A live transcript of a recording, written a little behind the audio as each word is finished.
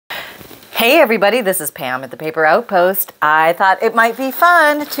Hey everybody, this is Pam at the Paper Outpost. I thought it might be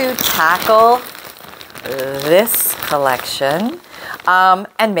fun to tackle this collection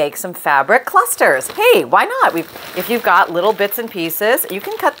and make some fabric clusters. Hey, why not? If you've got little bits and pieces, you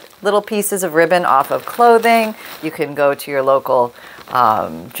can cut little pieces of ribbon off of clothing. You can go to your local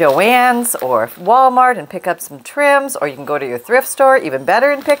Joann's or Walmart and pick up some trims, or you can go to your thrift store, even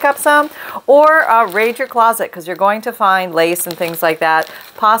better, and pick up some, or raid your closet, because you're going to find lace and things like that,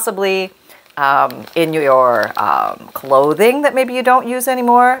 possibly in your clothing that maybe you don't use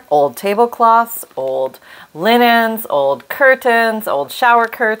anymore, old tablecloths, old linens, old curtains, old shower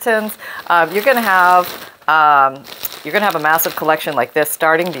curtains. You're gonna have a massive collection like this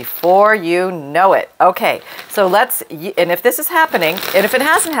starting before you know it. Okay, so and if this is happening, and if it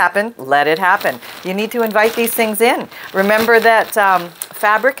hasn't happened, let it happen. You need to invite these things in. Remember that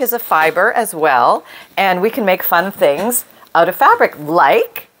fabric is a fiber as well, and we can make fun things out of fabric,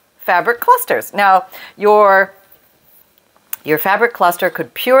 like fabric clusters. Now, your fabric cluster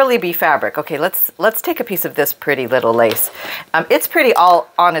could purely be fabric. Okay, let's take a piece of this pretty little lace. It's pretty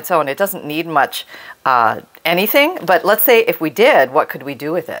all on its own. It doesn't need much anything, but let's say if we did, what could we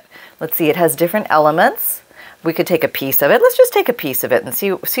do with it? Let's see, it has different elements. We could take a piece of it. Let's just take a piece of it and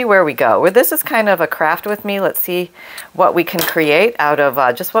see where we go. This is kind of a craft with me. Let's see what we can create out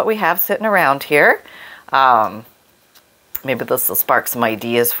of just what we have sitting around here. Maybe this will spark some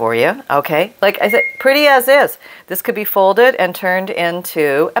ideas for you. Okay, like I said, pretty as is. This could be folded and turned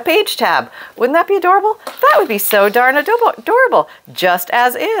into a page tab. Wouldn't that be adorable? That would be so darn adorable, just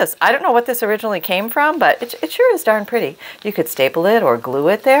as is. I don't know what this originally came from, but it sure is darn pretty. You could staple it or glue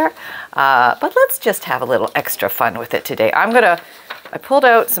it there, but let's just have a little extra fun with it today. I pulled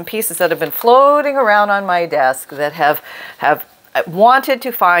out some pieces that have been floating around on my desk that have wanted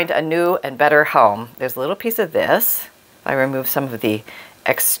to find a new and better home. There's a little piece of this. I remove some of the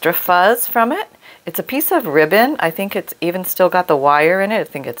extra fuzz from it. It's a piece of ribbon. I think it's even still got the wire in it. I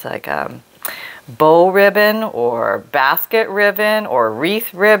think it's like bow ribbon or basket ribbon or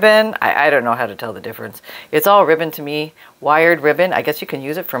wreath ribbon. I don't know how to tell the difference. It's all ribbon to me, wired ribbon. I guess you can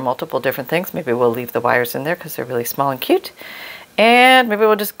use it for multiple different things. Maybe we'll leave the wires in there because they're really small and cute. And maybe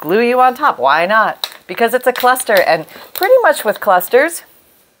we'll just glue you on top. Why not? Because it's a cluster, and pretty much with clusters,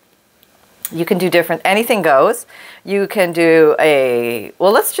 you can do different, anything goes. You can do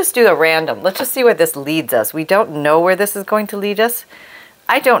well, let's just do a random. Let's just see where this leads us. We don't know where this is going to lead us.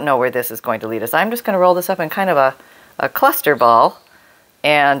 I don't know where this is going to lead us. I'm just going to roll this up in kind of a cluster ball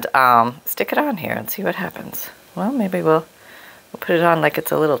and stick it on here and see what happens. Well, maybe we'll put it on like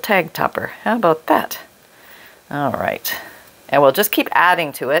it's a little tag topper. How about that? All right. And we'll just keep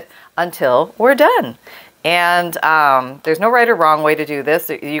adding to it until we're done. And there's no right or wrong way to do this.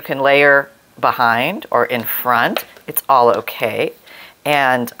 You can layer behind or in front. It's all okay.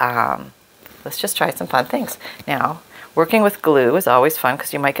 And let's just try some fun things. Now, working with glue is always fun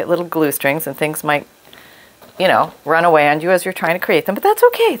because you might get little glue strings and things might, run away on you as you're trying to create them, but that's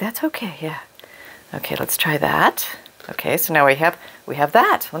okay. That's okay, yeah. Okay, let's try that. Okay, so now we have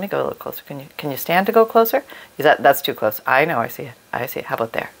that. Let me go a little closer. Can you stand to go closer? That's too close. I know, I see it. I see it. How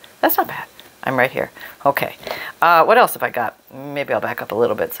about there? That's not bad. I'm right here. Okay. What else have I got? Maybe I'll back up a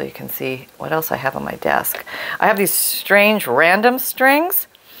little bit so you can see what else I have on my desk. I have these strange random strings,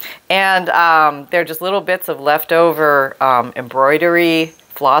 and they're just little bits of leftover embroidery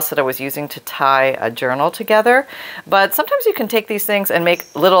floss that I was using to tie a journal together. But sometimes you can take these things and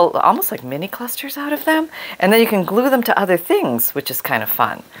make little, almost like mini clusters out of them, and then you can glue them to other things, which is kind of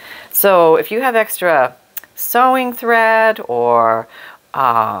fun. So if you have extra sewing thread or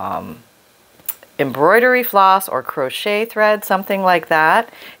embroidery floss or crochet thread, something like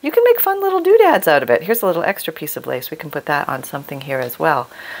that, you can make fun little doodads out of it. Here's a little extra piece of lace. We can put that on something here as well.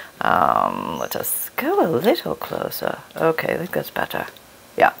 Let us go a little closer. Okay, I think that's better.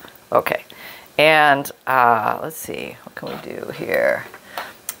 Yeah, okay. And let's see, what can we do here?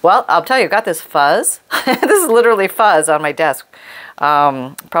 Well, I'll tell you, I've got this fuzz. This is literally fuzz on my desk,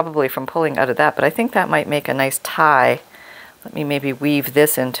 probably from pulling out of that, but I think that might make a nice tie. Let me maybe weave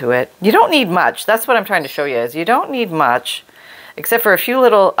this into it. You don't need much. That's what I'm trying to show you, is you don't need much except for a few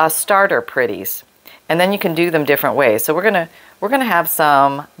little starter pretties. And then you can do them different ways. So we're gonna have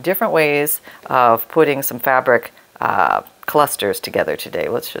some different ways of putting some fabric clusters together today.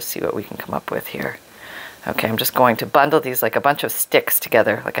 Let's just see what we can come up with here. Okay, I'm just going to bundle these like a bunch of sticks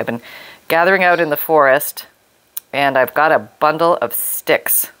together. Like I've been gathering out in the forest, and I've got a bundle of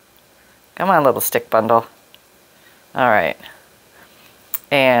sticks. Come on, little stick bundle. All right,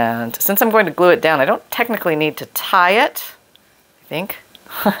 and since I'm going to glue it down, I don't technically need to tie it, I think.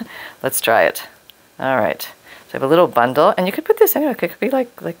 Let's try it. All right, so I have a little bundle, and you could put this anywhere. It could be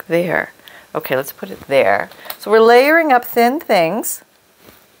like there. Okay, let's put it there. So we're layering up thin things.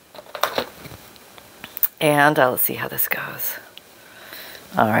 And let's see how this goes.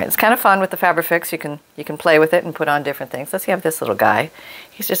 All right, it's kind of fun with the Fabrifix. You can play with it and put on different things. Let's see, I have this little guy.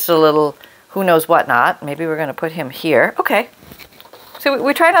 He's just a little who knows what not. Maybe we're going to put him here. Okay. So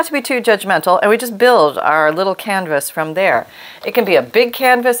we try not to be too judgmental, and we just build our little canvas from there. It can be a big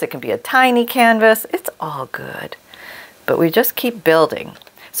canvas. It can be a tiny canvas. It's all good. But we just keep building.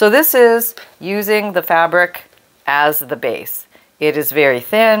 So this is using the fabric as the base. It is very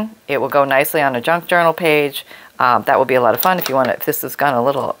thin. It will go nicely on a junk journal page. That will be a lot of fun. If you want to, if this has gone a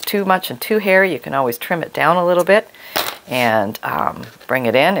little too much and too hairy, you can always trim it down a little bit and bring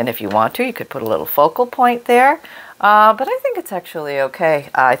it in. And if you want to, you could put a little focal point there. But I think it's actually okay.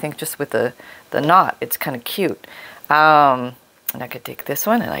 I think just with the knot, it's kind of cute. And I could take this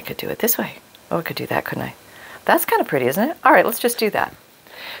one and I could do it this way. Oh, I could do that, couldn't I? That's kind of pretty, isn't it? All right, let's just do that.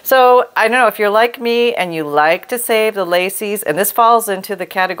 So I don't know if you're like me and you like to save the lacies, and this falls into the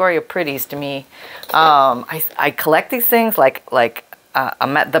category of pretties to me. I collect these things like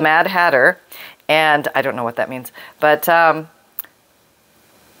the Mad Hatter, and I don't know what that means, but then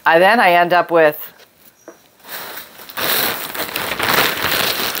I end up with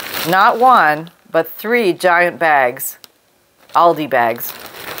not one, but 3 giant bags, Aldi bags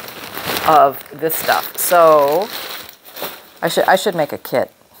of this stuff. So I should make a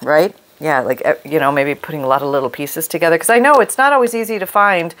kit, right? Yeah, like, you know, maybe putting a lot of little pieces together, because I know it's not always easy to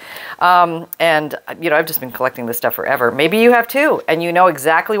find. And, you know, I've just been collecting this stuff forever. Maybe you have too, and you know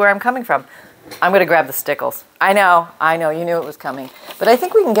exactly where I'm coming from. I'm going to grab the stickles. I know, you knew it was coming. But I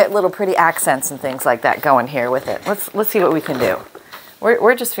think we can get little pretty accents and things like that going here with it. Let's see what we can do.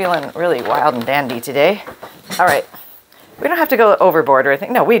 We're just feeling really wild and dandy today. All right. We don't have to go overboard or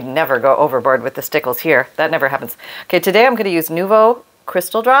anything. No, we'd never go overboard with the stickles here. That never happens. Okay, today I'm going to use Nouveau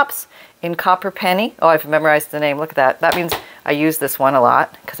Crystal Drops in Copper Penny. Oh, I've memorized the name. Look at that. That means I use this one a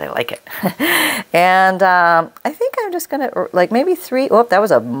lot because I like it. And I think I'm just going to, like, maybe 3. Oh, that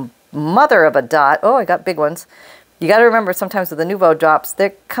was a mother of a dot. Oh, I got big ones. You got to remember sometimes with the Nouveau Drops,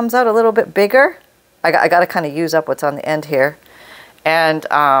 that comes out a little bit bigger. I got to kind of use up what's on the end here. And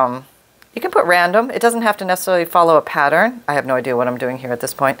you can put random. It doesn't have to necessarily follow a pattern. I have no idea what I'm doing here at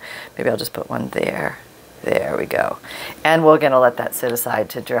this point. Maybe I'll just put one there. There we go. And we're going to let that sit aside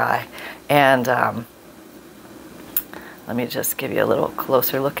to dry. And let me just give you a little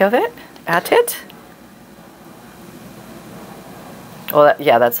closer look of it, at it. Well,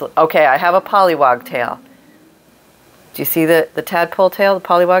 yeah, that's, okay, I have a pollywog tail. Do you see the tadpole tail, the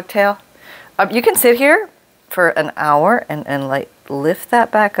pollywog tail? You can sit here for an hour and like lift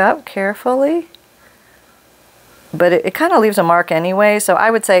that back up carefully. But it kind of leaves a mark anyway, so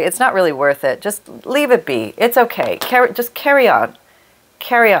I would say it's not really worth it. Just leave it be. It's okay. Just carry on.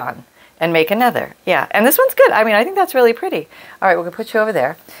 Carry on and make another. Yeah, and this one's good. I mean, I think that's really pretty. All right, we're going to put you over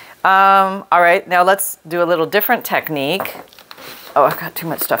there. All right, now let's do a little different technique. Oh, I've got too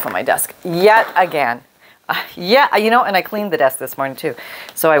much stuff on my desk. Yet again. Yeah, you know, and I cleaned the desk this morning too.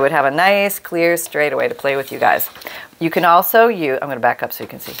 So I would have a nice, clear, straightaway to play with you guys. You can also use, I'm going to back up so you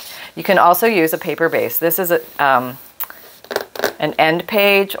can see. You can also use a paper base. This is an end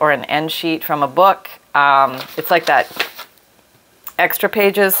page or an end sheet from a book. It's like that extra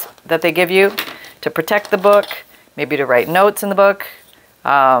pages that they give you to protect the book, maybe to write notes in the book.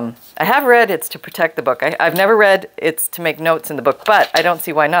 I have read it's to protect the book. I've never read it's to make notes in the book, but I don't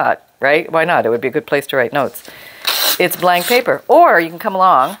see why not, right? Why not? It would be a good place to write notes. It's blank paper. Or you can come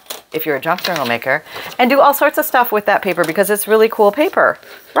along, if you're a junk journal maker, and do all sorts of stuff with that paper because it's really cool paper.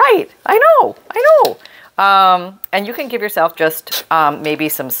 Right. I know. And you can give yourself just maybe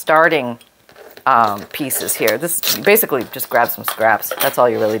some starting pieces here. This basically just grab some scraps. That's all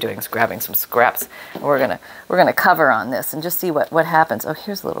you're really doing is grabbing some scraps. And we're gonna cover on this and just see what happens. Oh,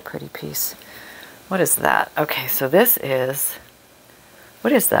 here's a little pretty piece. What is that? Okay, so this is,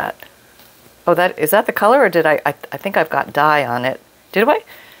 what is that? Oh, is that the color, or did I think I've got dye on it. Did I?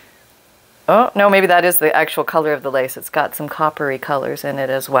 Oh, no, maybe that is the actual color of the lace. It's got some coppery colors in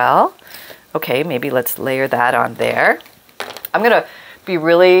it as well. Okay, maybe let's layer that on there. I'm gonna be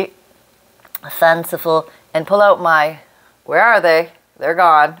really fanciful and pull out my, where are they? They're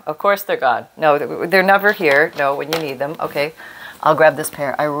gone. Of course they're gone. No, they're never here. No, when you need them. Okay, I'll grab this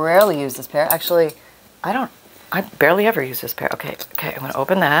pair. I rarely use this pair. Actually, I barely ever use this pair. Okay, I'm gonna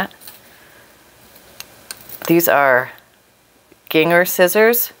open that. These are Ginger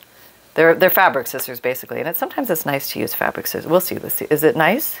scissors. They're fabric scissors basically, and sometimes it's nice to use fabric scissors. We'll see. Let's see. Is it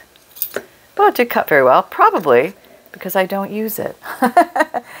nice? Oh, it did cut very well. Probably because I don't use it.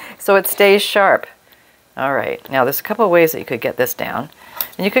 So it stays sharp. All right, now there's a couple of ways that you could get this down.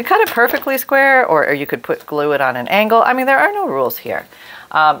 And you could cut it perfectly square, or you could glue it on an angle. I mean, there are no rules here.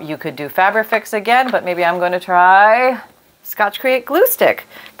 You could do Fabrifix again, but maybe I'm going to try Scotch Create glue stick,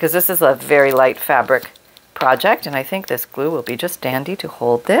 because this is a very light fabric project, and I think this glue will be just dandy to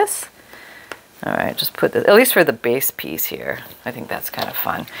hold this. All right, just put this, at least for the base piece here. I think that's kind of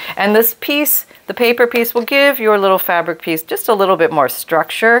fun. And this piece, the paper piece, will give your little fabric piece just a little bit more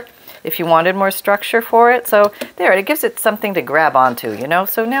structure if you wanted more structure for it. So there, it gives it something to grab onto, you know?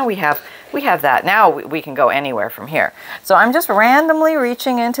 So now we have that. Now we can go anywhere from here. So I'm just randomly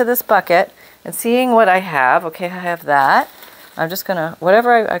reaching into this bucket and seeing what I have. Okay, I have that. I'm just gonna,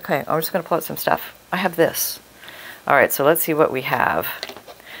 okay, I'm just gonna pull out some stuff. I have this. All right, so let's see what we have.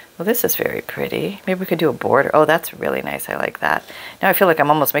 Well, this is very pretty. Maybe we could do a border. Oh, that's really nice. I like that. Now I feel like I'm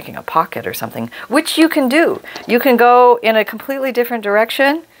almost making a pocket or something, which you can do. You can go in a completely different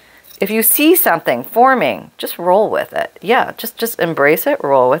direction. If you see something forming, just roll with it. Yeah, just embrace it,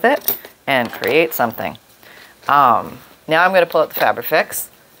 roll with it, and create something. Now I'm going to pull out the Fabrifix.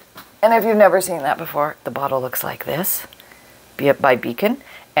 And if you've never seen that before, the bottle looks like this. By Beacon.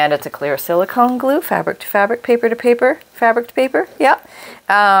 And it's a clear silicone glue, fabric to fabric, paper to paper, fabric to paper, yeah.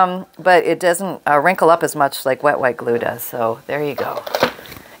 But it doesn't wrinkle up as much like wet white glue does, so there you go.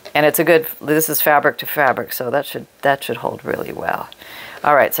 And it's a good, this is fabric to fabric, so that should hold really well.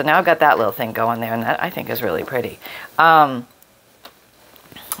 All right, so now I've got that little thing going there, and that I think is really pretty. Now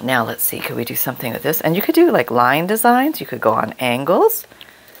let's see, could we do something with this? And you could do like line designs, you could go on angles.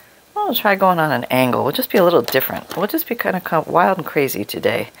 I'll try going on an angle. We'll just be a little different. We'll just be kind of wild and crazy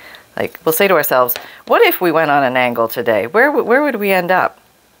today. Like, we'll say to ourselves, what if we went on an angle today? Where would we end up?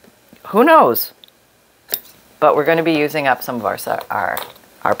 Who knows? But we're going to be using up some of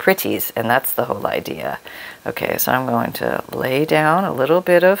our pretties, and that's the whole idea. Okay, so I'm going to lay down a little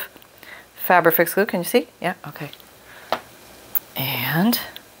bit of Fabrifix glue. Can you see? Yeah, okay. And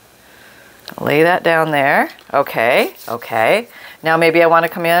lay that down there. Okay, okay. Now maybe I want to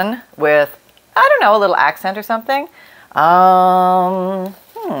come in with, I don't know, a little accent or something.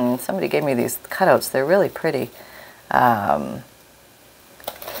 Somebody gave me these cutouts. They're really pretty. But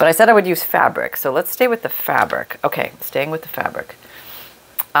I said I would use fabric, so let's stay with the fabric. Okay, staying with the fabric.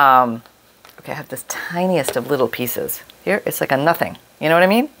 Okay, I have this tiniest of little pieces. Here, it's like a nothing. You know what I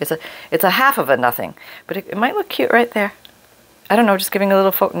mean? It's a half of a nothing, but it might look cute right there. I don't know, just giving a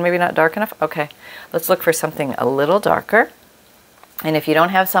little photo, maybe not dark enough. Okay, let's look for something a little darker. And if you don't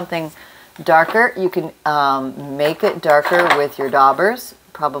have something darker, you can make it darker with your daubers.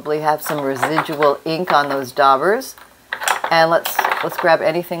 Probably have some residual ink on those daubers. And let's grab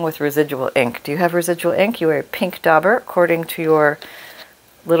anything with residual ink. Do you have residual ink? You are a pink dauber according to your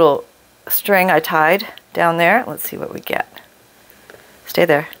little string I tied down there. Let's see what we get. Stay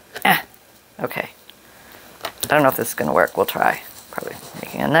there. Okay. I don't know if this is going to work. We'll try. Probably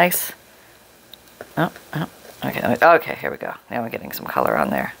making a nice... Okay, here we go. Now we're getting some color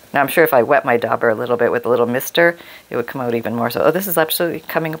on there. Now I'm sure if I wet my dauber a little bit with a little mister, it would come out even more so. Oh, this is absolutely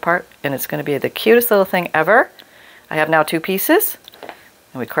coming apart, and it's going to be the cutest little thing ever. I have now 2 pieces,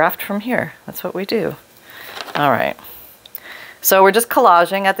 and we craft from here. That's what we do. All right. So we're just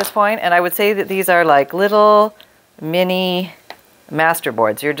collaging at this point, and I would say that these are like little mini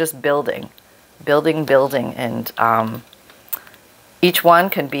masterboards. You're just building, and each one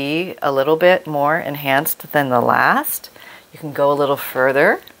can be a little bit more enhanced than the last. You can go a little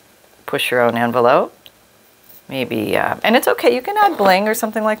further, push your own envelope, maybe, and it's okay. You can add bling or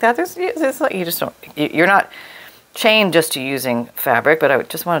something like that. You're not chained just to using fabric, but I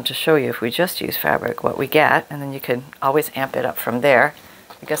just wanted to show you if we just use fabric, what we get, and then you can always amp it up from there.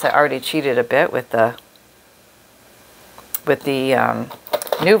 I guess I already cheated a bit with the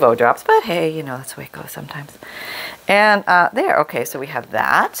Nuvo drops, but hey, you know, that's the way it goes sometimes. And there, okay, so we have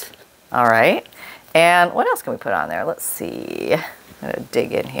that. All right. And what else can we put on there? Let's see. I'm going to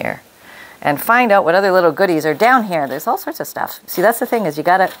dig in here and find out what other little goodies are down here. There's all sorts of stuff. See, that's the thing is you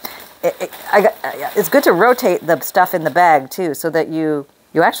got to, it's good to rotate the stuff in the bag too, so that you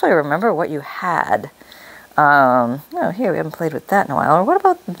actually remember what you had. Oh, here, we haven't played with that in a while. Or what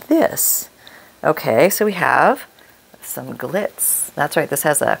about this? Okay, so we have some glitz. That's right, this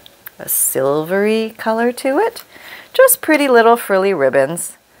has a silvery color to it. Just pretty little frilly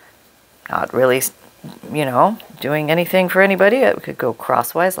ribbons. Not really, you know, doing anything for anybody. We could go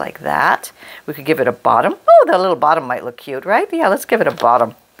crosswise like that. We could give it a bottom. Oh, that little bottom might look cute, right? Yeah, let's give it a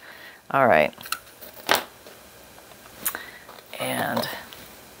bottom. All right. And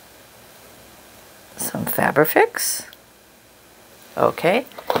some Fabrifix. Okay.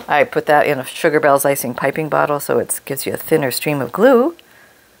 I put that in a Sugar Bells icing piping bottle so it gives you a thinner stream of glue.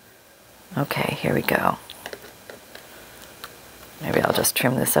 Okay, here we go. Maybe I'll just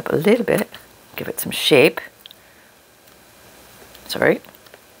trim this up a little bit, give it some shape. Sorry.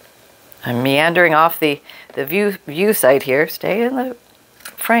 I'm meandering off the view site here. Stay in the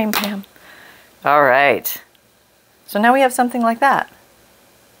frame, Pam. All right. So now we have something like that.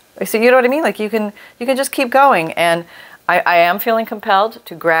 So you know what I mean? Like you can just keep going. And I am feeling compelled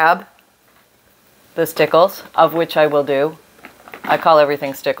to grab the stickles, of which I will do. I call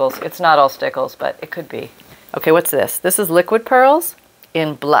everything stickles. It's not all stickles, but it could be. Okay, what's this? This is liquid pearls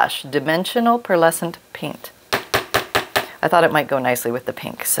in blush, dimensional pearlescent paint. I thought it might go nicely with the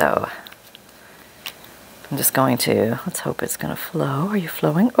pink, so I'm just going to, let's hope it's going to flow. Are you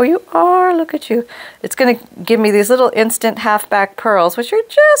flowing? Oh, you are. Look at you. It's going to give me these little instant half-back pearls, which are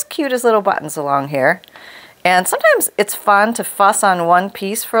just cute as little buttons along here. And sometimes it's fun to fuss on one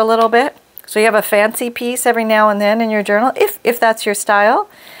piece for a little bit. So you have a fancy piece every now and then in your journal, if that's your style.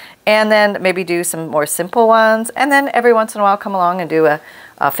 And then maybe do some more simple ones. And then every once in a while come along and do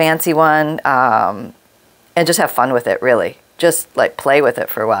a fancy one and just have fun with it, really. Just like play with it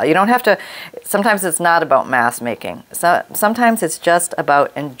for a while. You don't have to, sometimes it's not about mass making. So, sometimes it's just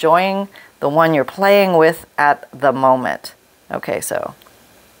about enjoying the one you're playing with at the moment. Okay, so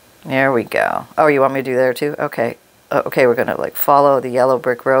there we go. Oh, you want me to do there too? Okay. Okay, we're gonna like follow the yellow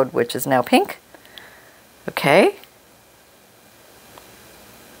brick road, which is now pink. Okay.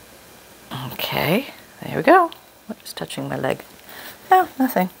 Okay, there we go. I'm just touching my leg. Oh,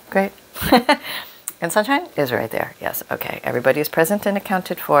 nothing. Great. And sunshine is right there. Yes. Okay. Everybody is present and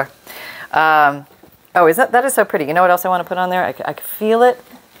accounted for. Oh, that is so pretty. You know what else I want to put on there? I can feel it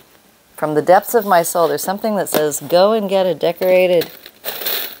from the depths of my soul. There's something that says, "Go and get a decorated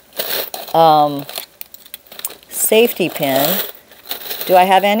safety pin." Do I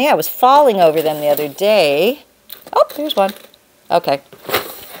have any? I was falling over them the other day. Oh, here's one. Okay.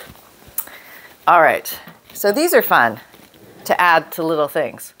 All right. So these are fun to add to little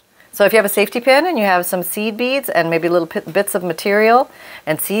things. So if you have a safety pin and you have some seed beads and maybe little bits of material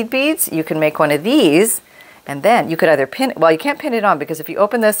and seed beads, you can make one of these, and then you could either pin it. Well, you can't pin it on because if you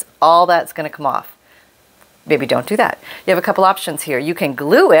open this, all that's going to come off. Maybe don't do that. You have a couple options here. You can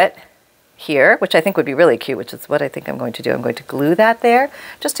glue it here, which I think would be really cute, which is what I think I'm going to do. I'm going to glue that there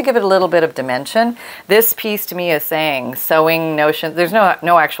just to give it a little bit of dimension. This piece to me is saying sewing notion. There's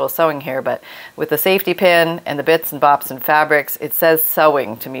no actual sewing here, but with the safety pin and the bits and bops and fabrics, it says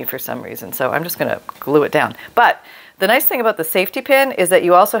sewing to me for some reason. So I'm just going to glue it down. But the nice thing about the safety pin is that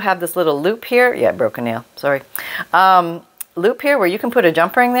you also have this little loop here. Yeah, broken nail. Sorry. Loop here where you can put a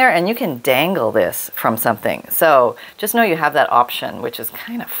jump ring there and you can dangle this from something. So just know you have that option, which is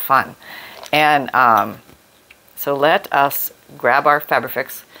kind of fun. And so let us grab our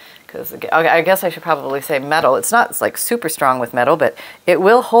Fabrifix, because I guess I should probably say metal. It's not like super strong with metal, but it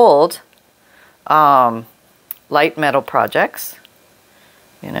will hold light metal projects,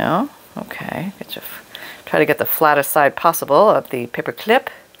 you know. Okay, try to get the flattest side possible of the paper clip.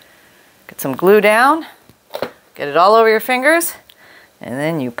 Get some glue down, get it all over your fingers, and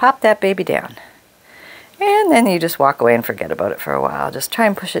then you pop that baby down. And then you just walk away and forget about it for a while. Just try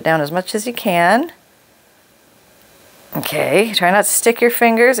and push it down as much as you can. Okay, try not to stick your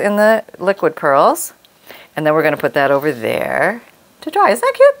fingers in the liquid pearls. And then we're going to put that over there to dry. Is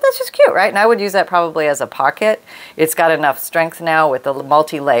that cute? That's just cute, right? And I would use that probably as a pocket. It's got enough strength now with the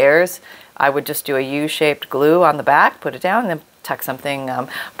multi-layers. I would just do a U-shaped glue on the back, put it down, and then tuck something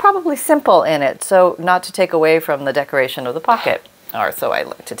probably simple in it. So not to take away from the decoration of the pocket. Or so I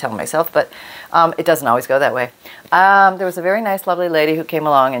like to tell myself, but it doesn't always go that way. There was a very nice, lovely lady who came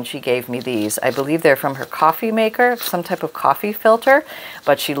along and she gave me these. I believe they're from her coffee maker, some type of coffee filter.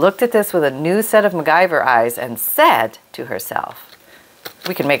 But she looked at this with a new set of MacGyver eyes and said to herself,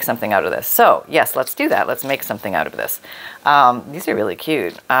 we can make something out of this. So yes, let's do that. Let's make something out of this. These are really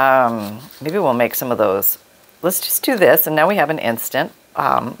cute. Maybe we'll make some of those. Let's just do this. And now we have an instant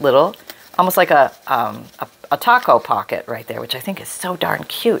little, almost like a taco pocket right there, which I think is so darn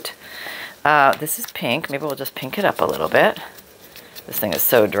cute. This is pink. Maybe we'll just pink it up a little bit. This thing is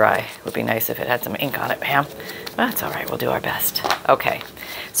so dry. It would be nice if it had some ink on it, Pam. That's all right. We'll do our best. Okay.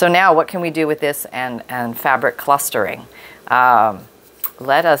 So now what can we do with this and fabric clustering?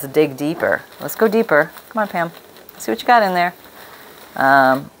 Let us dig deeper. Let's go deeper. Come on, Pam. Let's see what you got in there.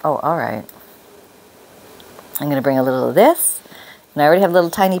 Oh, all right. I'm going to bring a little of this. And I already have little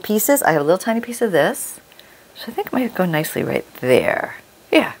tiny pieces. I have a little tiny piece of this. So I think it might go nicely right there.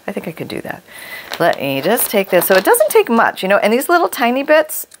 Yeah, I think I could do that. Let me just take this. So it doesn't take much, you know, and these little tiny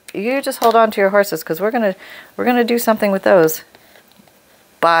bits, you just hold on to your horses because we're gonna do something with those.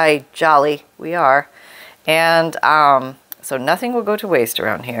 By jolly, we are. And so nothing will go to waste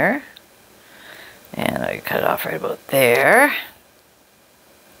around here. And I cut it off right about there.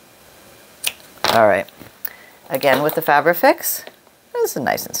 All right. Again, with the Fabrifix, this is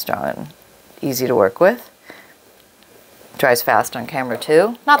nice and strong and easy to work with. Dries fast on camera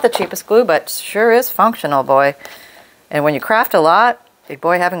too. Not the cheapest glue, but sure is functional, boy. And when you craft a lot,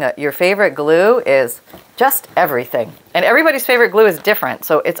 boy, having your favorite glue is just everything. And everybody's favorite glue is different.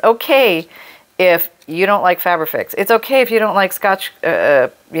 So it's okay if you don't like Fabrifix. It's okay if you don't like Scotch,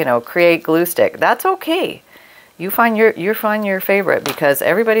 you know, Create glue stick. That's okay. You find your favorite, because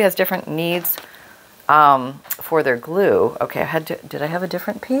everybody has different needs for their glue. Okay, did I have a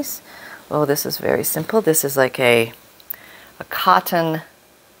different piece? Oh, this is very simple. This is like a cotton,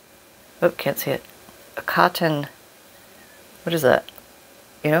 oh, can't see it. A cotton, what is that?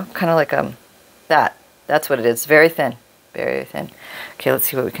 You know, kind of like that's what it is. Very thin, very thin. Okay, let's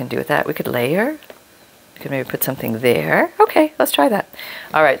see what we can do with that. We could layer. We could maybe put something there. Okay, let's try that.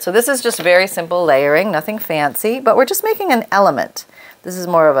 All right, so this is just very simple layering, nothing fancy, but we're just making an element. This is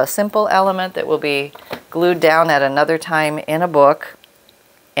more of a simple element that will be glued down at another time in a book,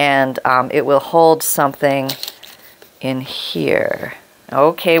 and it will hold something in here.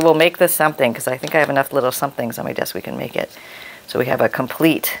 Okay, we'll make this something, because I think I have enough little somethings on my desk we can make it. So we have a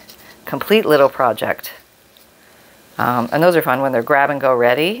complete little project. And those are fun when they're grab and go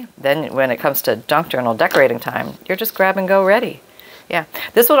ready. Then when it comes to junk journal decorating time, you're just grab and go ready. Yeah,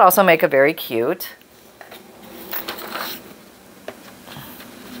 this would also make a very cute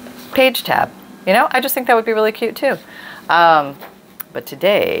page tab. You know, I just think that would be really cute too. But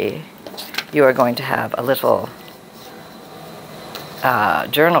today you are going to have a little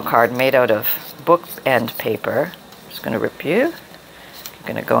journal card made out of book end paper. Just going to rip you. I'm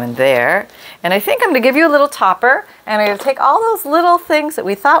going to go in there. And I think I'm going to give you a little topper. And I'm going to take all those little things that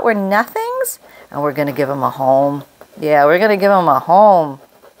we thought were nothings, and we're going to give them a home. Yeah, we're going to give them a home.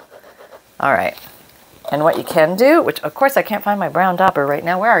 All right. And what you can do, which of course I can't find my brown topper right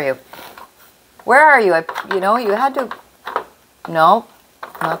now. Where are you? Where are you? You know, you had to... No,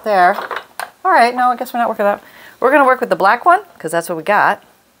 not there. All right, no, I guess we're not working that. We're going to work with the black one, because that's what we got.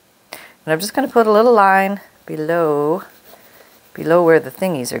 And I'm just going to put a little line below where the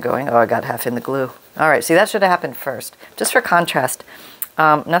thingies are going. Oh, I got half in the glue. All right, see, that should have happened first, just for contrast.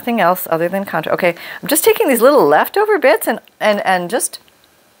 Nothing else other than contrast. Okay, I'm just taking these little leftover bits and just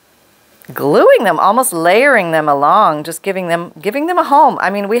gluing them, almost layering them along, just giving them a home. I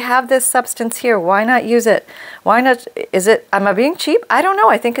mean, we have this substance here. Why not use it? Why not? Am I being cheap? I don't know.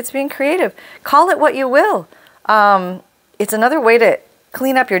 I think it's being creative. Call it what you will. It's another way to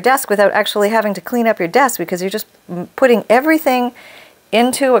clean up your desk without actually having to clean up your desk, because you're just putting everything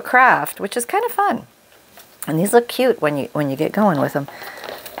into a craft, which is kind of fun. And these look cute when you get going with them.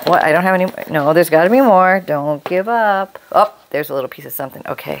 What? I don't have any. No, there's got to be more. Don't give up. Oh, there's a little piece of something.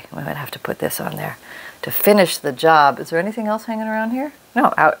 Okay, we might have to put this on there to finish the job. Is there anything else hanging around here?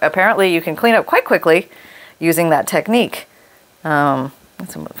 No. Apparently, you can clean up quite quickly using that technique. A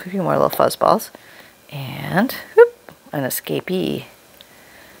few more little fuzz balls, and whoop, an escapee.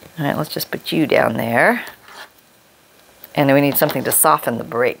 All right, let's just put you down there. And then we need something to soften the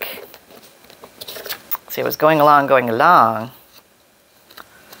break. See, I was going along,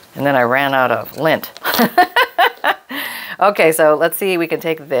 and then I ran out of lint. Okay, so let's see, we can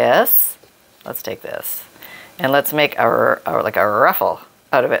take this. Let's take this. And let's make like a ruffle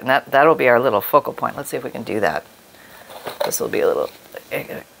out of it. And that'll be our little focal point. Let's see if we can do that. This will be a little...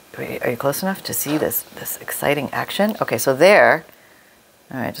 Are you close enough to see this exciting action? Okay, so there...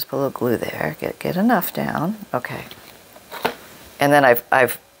 All right, just put a little glue there. Get enough down. Okay. And then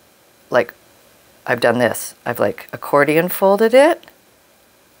I've done this. I've like accordion folded it.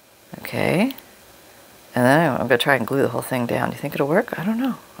 Okay. And then I'm gonna try and glue the whole thing down. Do you think it'll work? I don't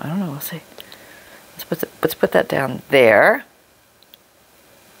know. We'll see. Let's put that down there.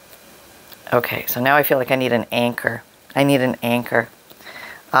 Okay. So now I feel like I need an anchor.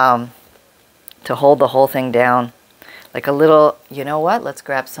 To hold the whole thing down. Like a little, you know what? Let's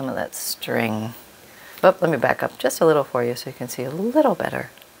grab some of that string. Oh, let me back up just a little for you so you can see a little better.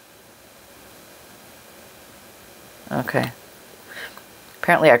 Okay.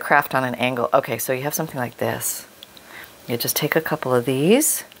 Apparently I craft on an angle. Okay, so you have something like this. You just take a couple of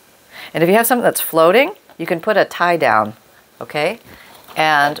these. And if you have something that's floating, you can put a tie down, okay?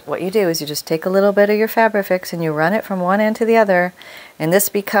 And what you do is you just take a little bit of your Fabrifix and you run it from one end to the other. And this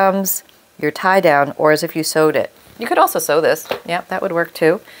becomes your tie down, or as if you sewed it. You could also sew this. Yeah, that would work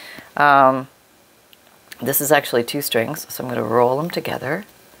too. This is actually 2 strings, so I'm going to roll them together.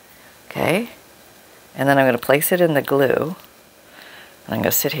 Okay. And then I'm going to place it in the glue. And I'm going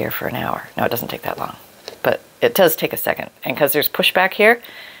to sit here for an hour. No, it doesn't take that long. But it does take a second. And because there's pushback here,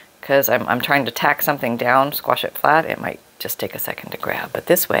 because I'm trying to tack something down, squash it flat. It might just take a second to grab. But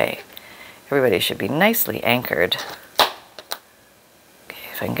this way, everybody should be nicely anchored. Okay,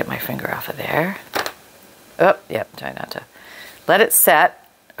 if I can get my finger off of there. Oh, yep, try not to. Let it set,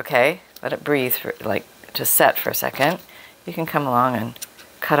 okay? Let it breathe, like, just set for a second. You can come along and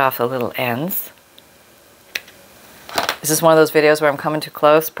cut off the little ends. Is this one of those videos where I'm coming too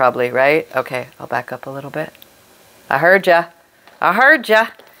close? Probably, right? Okay, I'll back up a little bit. I heard ya. I heard ya.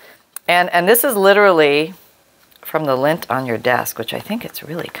 And this is literally from the lint on your desk, which I think it's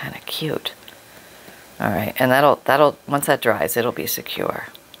really kind of cute. All right, and that'll once that dries, it'll be secure.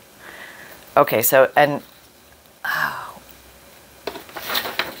 Okay, so, and oh,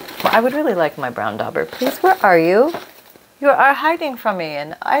 well, I would really like my brown dauber. Please, where are you? You are hiding from me,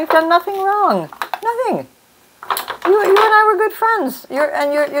 and I've done nothing wrong. Nothing. You and I were good friends. You're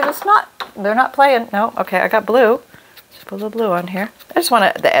just not. They're not playing. No. Okay, I got blue. Just put a little blue on here. I just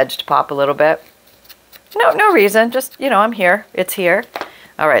want the edge to pop a little bit. No reason. Just, you know, I'm here. It's here.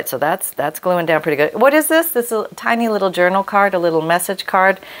 All right, so that's gluing down pretty good. What is this? This is a tiny little journal card, a little message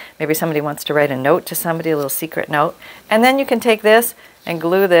card. Maybe somebody wants to write a note to somebody, a little secret note. And then you can take this and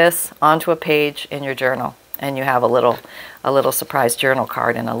glue this onto a page in your journal. And you have a little surprise journal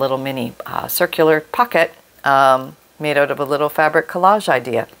card in a little mini circular pocket made out of a little fabric collage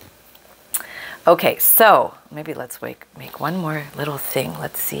idea. Okay, so maybe let's make one more little thing.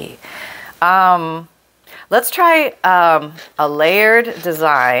 Let's see. Let's try a layered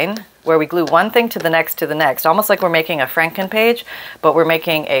design where we glue one thing to the next, almost like we're making a Franken page, but we're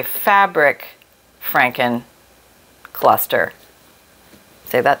making a fabric Franken cluster.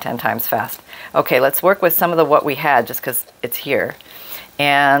 Say that 10 times fast. Okay, let's work with some of what we had just because it's here.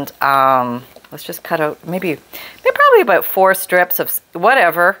 And let's just cut out maybe probably about 4 strips of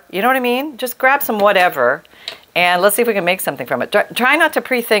whatever, you know what I mean? Just grab some whatever and let's see if we can make something from it. Try not to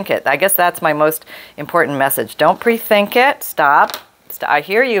pre-think it. I guess that's my most important message. Don't pre-think it. Stop. I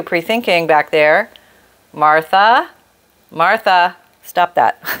hear you pre-thinking back there. Martha, stop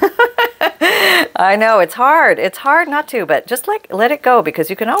that. I know, it's hard. It's hard not to, but just like let it go because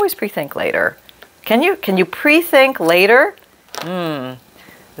you can always pre-think later. Can you pre-think later?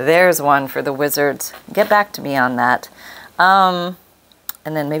 There's one for the wizards. Get back to me on that.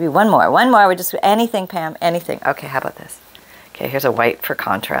 And then maybe one more. We just anything, Pam, anything. Okay, how about this? Okay, here's a white for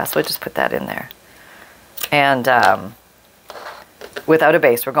contrast. We'll just put that in there. And without a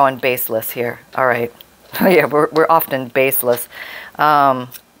base, we're going baseless here. All right. Oh yeah, we're often baseless.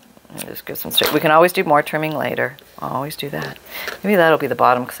 Just give some straight. We can always do more trimming later. Always do that. Maybe that'll be the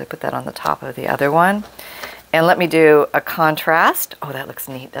bottom because I put that on the top of the other one. And let me do a contrast. Oh, that looks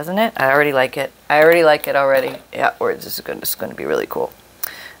neat, doesn't it? I already like it. Yeah, or it's just going to be really cool.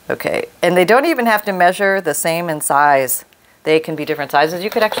 Okay, and they don't even have to measure the same in size. They can be different sizes. You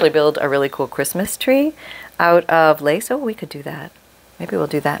could actually build a really cool Christmas tree out of lace. Oh, we could do that. Maybe we'll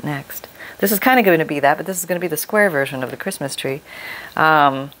do that next. This is kind of going to be that, but this is going to be the square version of the Christmas tree.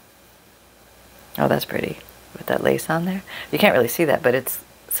 Oh, that's pretty. With that lace on there. You can't really see that, but it's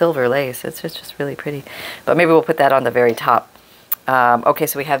silver lace. It's just really pretty. But maybe we'll put that on the very top. Okay,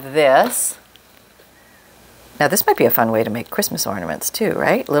 so we have this. Now this might be a fun way to make Christmas ornaments too,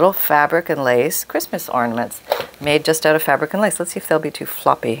 right? Little fabric and lace Christmas ornaments made just out of fabric and lace. Let's see if they'll be too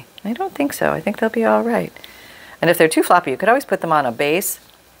floppy. I don't think so. I think they'll be all right. And if they're too floppy, you could always put them on a base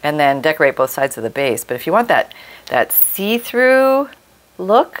and then decorate both sides of the base. But if you want that see-through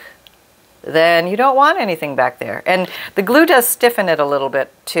look, then you don't want anything back there. And the glue does stiffen it a little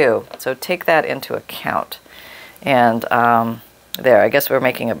bit too, so take that into account. And there, I guess we're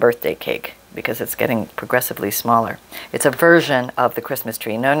making a birthday cake because it's getting progressively smaller. It's a version of the Christmas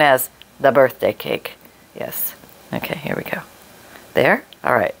tree known as the birthday cake. Yes. Okay, here we go. There?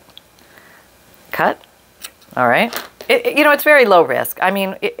 All right. Cut. All right. You know, it's very low risk. I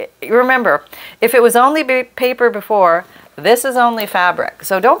mean, remember, if it was only paper before, this is only fabric.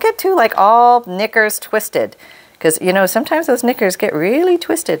 So don't get too like all knickers twisted because, you know, sometimes those knickers get really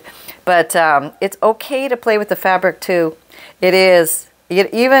twisted. But it's okay to play with the fabric too. It is,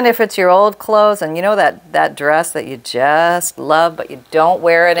 even if it's your old clothes and you know that dress that you just love but you don't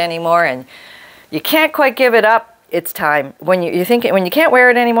wear it anymore and you can't quite give it up. It's time. When you think when you can't wear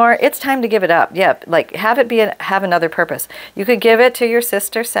it anymore, it's time to give it up. Yeah, like have it have another purpose. You could give it to your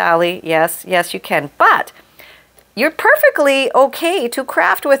sister Sally. Yes, you can. But you're perfectly okay to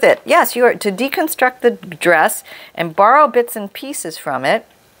craft with it. Yes, you are to deconstruct the dress and borrow bits and pieces from it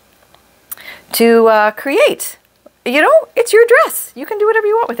to create. You know, it's your dress. You can do whatever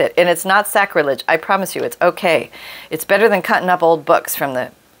you want with it, and it's not sacrilege. I promise you, it's okay. It's better than cutting up old books from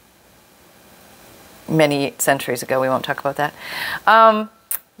the many centuries ago. We won't talk about that.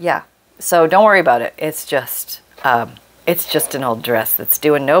 Yeah, so don't worry about it. It's just an old dress that's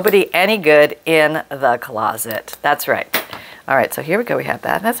doing nobody any good in the closet. That's right. All right, so here we go. We have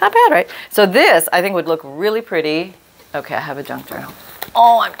that. That's not bad, right? So this, I think, would look really pretty. Okay, I have a junk journal.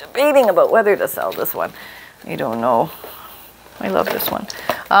 Oh, I'm debating about whether to sell this one. I don't know. I love this one.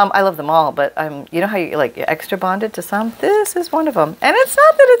 I love them all, but you know how you like extra bonded to some? This is one of them. And it's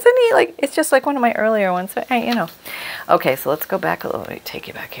not that it's any, like, it's just like one of my earlier ones. So, hey, you know. Okay, so let's go back a little. Let me take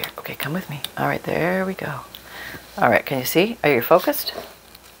you back here. Okay, come with me. All right, there we go. All right, can you see? Are you focused?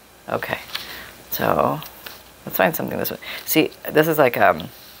 Okay, so let's find something this way. See, this is like a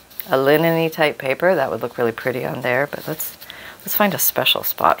linen-y type paper. That would look really pretty on there, but let's find a special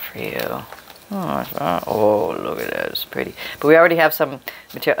spot for you. Oh, look at that. It's pretty. But we already have some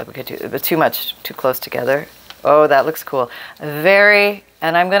material. We could do but too close together. Oh, that looks cool. Very,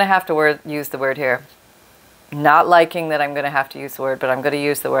 and I'm going to have to use the word here. Not liking that I'm going to have to use the word, but I'm going to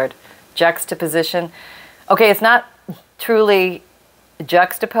use the word juxtaposition. Okay, it's not truly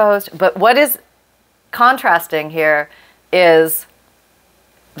juxtaposed, but what is contrasting here is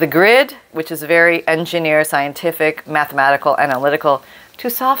the grid, which is very engineer, scientific, mathematical, analytical, to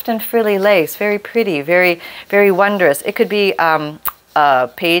soft and frilly lace, very pretty, very, very wondrous. It could be a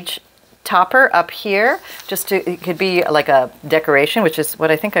page topper up here, it could be like a decoration, which is what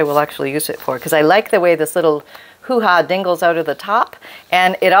I think I will actually use it for, because I like the way this little hoo-ha dingles out of the top,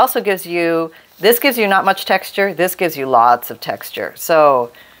 and it also gives you, this gives you not much texture, this gives you lots of texture.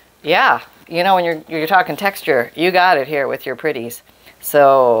 So yeah, you know, when you're talking texture, you got it here with your pretties.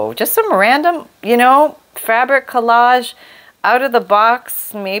 So just some random, you know, fabric collage, out of the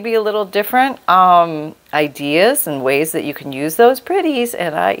box, maybe a little different ideas and ways that you can use those pretties.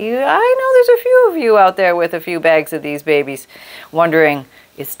 And I know there's a few of you out there with a few bags of these babies wondering,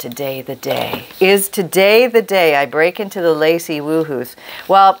 is today the day? Is today the day I break into the lacy woohoos?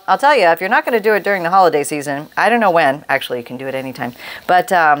 Well, I'll tell you, if you're not going to do it during the holiday season, I don't know when. Actually, you can do it anytime.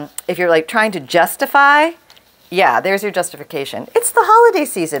 But if you're like trying to justify, yeah, there's your justification. It's the holiday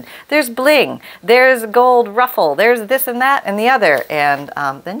season. There's bling. There's gold ruffle. There's this and that and the other. And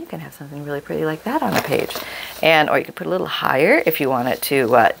then you can have something really pretty like that on a page. Or you could put a little higher if you want it to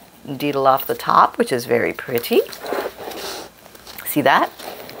deedle off the top, which is very pretty. See that?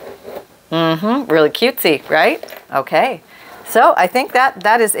 Really cutesy, right? Okay. So I think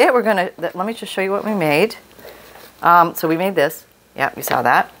that is it. We're going to, let me just show you what we made. So we made this. Yeah, you saw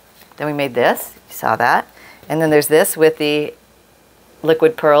that. Then we made this. You saw that. And then there's this with the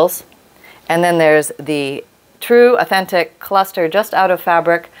liquid pearls. And then there's the true, authentic cluster just out of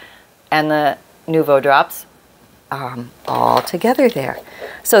fabric and the Nouveau drops all together there.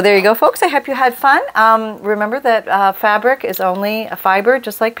 So there you go, folks. I hope you had fun. Remember that fabric is only a fiber,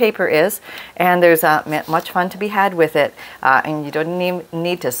 just like paper is. And there's much fun to be had with it. And you don't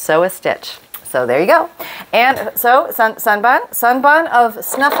need to sew a stitch. So there you go. And so, Sunbun of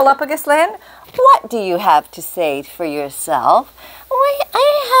Snuffleupagus Land, what do you have to say for yourself?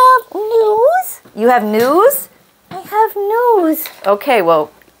 I have news. You have news? I have news. Okay,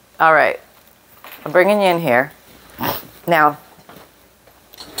 well, all right. I'm bringing you in here. Now,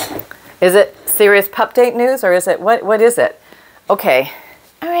 is it serious pup date news or is it, what is it? Okay.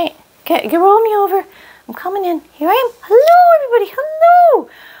 All right, get roll me over. I'm coming in. Here I am. Hello, everybody. Hello.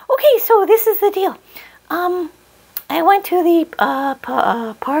 Okay, so this is the deal. I went to the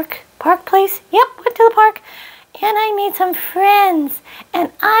park place. Yep, went to the park, and I made some friends.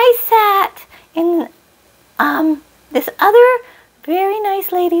 And I sat in this other very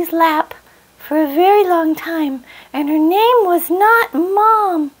nice lady's lap for a very long time, and her name was not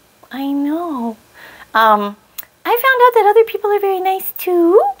Mom. I know. I found out that other people are very nice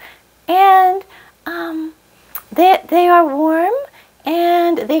too, and they are warm,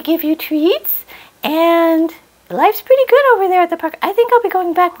 and they give you treats, and life's pretty good over there at the park. I think I'll be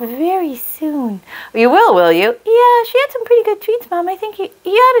going back very soon. You will you? Yeah, she had some pretty good treats, Mom. I think you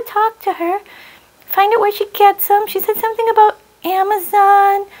ought to talk to her. Find out where she gets them. She said something about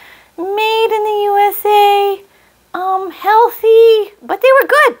Amazon, made in the USA, healthy, but they were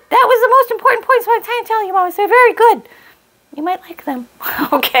good. That was the most important point, so I'm trying to tell you, Mom. They're very good. You might like them.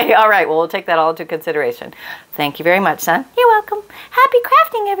 Okay, all right. Well, we'll take that all into consideration. Thank you very much, son. You're welcome. Happy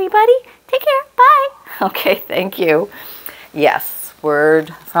crafting, everybody. Take care. Bye. Okay, thank you. Yes,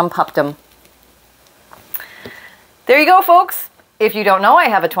 word from Pupdom. There you go, folks. If you don't know, I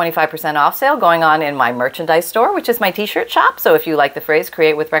have a 25% off sale going on in my merchandise store, which is my t-shirt shop. So if you like the phrase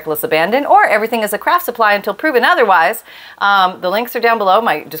create with reckless abandon, or everything is a craft supply until proven otherwise, the links are down below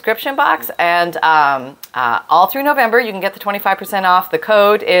my description box. And all through November, you can get the 25% off. The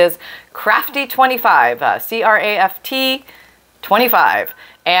code is crafty25, 25.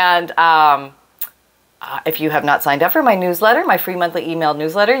 And if you have not signed up for my newsletter, my free monthly email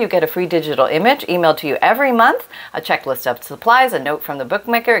newsletter, you get a free digital image emailed to you every month, a checklist of supplies, a note from the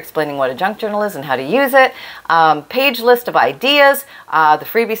bookmaker explaining what a junk journal is and how to use it, page list of ideas. The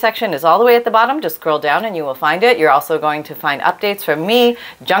freebie section is all the way at the bottom. Just scroll down and you will find it. You're also going to find updates from me,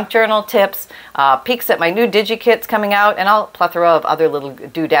 junk journal tips, peeks at my new DigiKits coming out, and a plethora of other little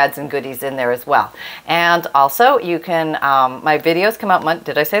doodads and goodies in there as well. And also, you can, my videos come out,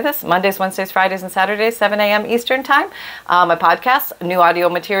 did I say this? Mondays, Wednesdays, Fridays, and Saturdays, 7 a.m. Eastern Time. My podcast, new audio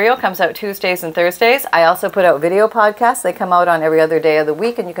material, comes out Tuesdays and Thursdays. I also put out video podcasts. They come out on every other day of the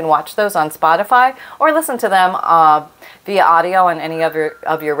week, and you can watch those on Spotify or listen to them via audio on any of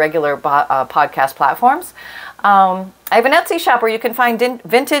your regular podcast platforms. I have an Etsy shop where you can find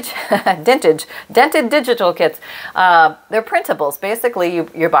dented digital kits. They're printables. Basically,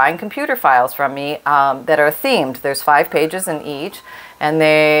 you're buying computer files from me that are themed. There's 5 pages in each, and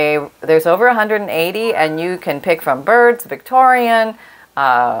there's over 180, and you can pick from birds, Victorian,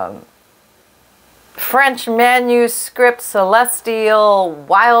 French manuscript, celestial,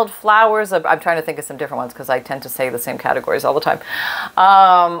 wildflowers. I'm trying to think of some different ones because I tend to say the same categories all the time.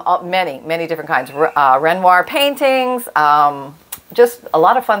 Many different kinds. Renoir paintings, just a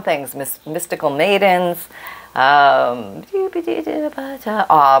lot of fun things. Mystical maidens, autumn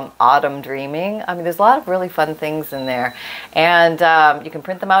dreaming. I mean, there's a lot of really fun things in there. And you can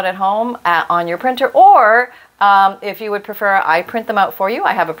print them out at home on your printer, or if you would prefer, I print them out for you.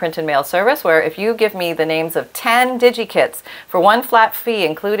 I have a print and mail service where if you give me the names of 10 DigiKits for one flat fee,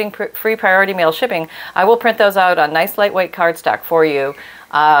 including free priority mail shipping, I will print those out on nice lightweight cardstock for you.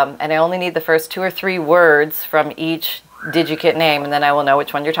 And I only need the first 2 or 3 words from each DigiKit name, and then I will know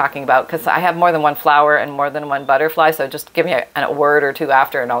which one you're talking about, because I have more than one flower and more than one butterfly, so just give me a word or 2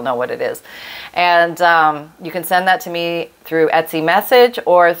 after and I'll know what it is. And you can send that to me through Etsy message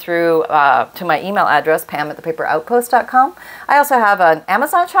or through to my email address, pam@thepaperoutpost.com. I also have an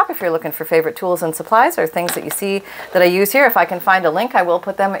Amazon shop if you're looking for favorite tools and supplies or things that you see that I use here. If I can find a link, I will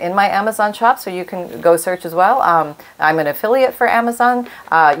put them in my Amazon shop so you can go search as well. I'm an affiliate for Amazon.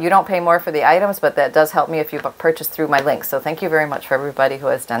 You don't pay more for the items, but that does help me if you purchase through my link. So thank you very much for everybody who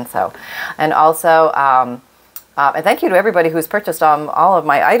has done so. And also, and thank you to everybody who's purchased all of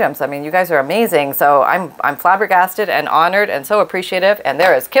my items. I mean, you guys are amazing. So I'm flabbergasted and honored and so appreciative. And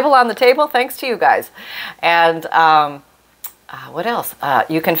there is kibble on the table thanks to you guys. And what else?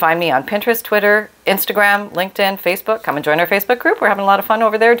 You can find me on Pinterest, Twitter, Instagram, LinkedIn, Facebook. Come and join our Facebook group. We're having a lot of fun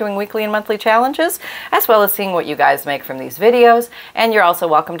over there doing weekly and monthly challenges, as well as seeing what you guys make from these videos. And you're also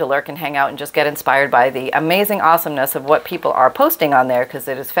welcome to lurk and hang out and just get inspired by the amazing awesomeness of what people are posting on there, because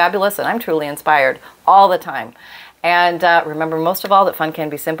it is fabulous and I'm truly inspired all the time. And remember most of all that fun can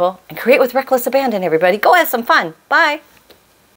be simple, and create with reckless abandon, everybody. Go have some fun. Bye.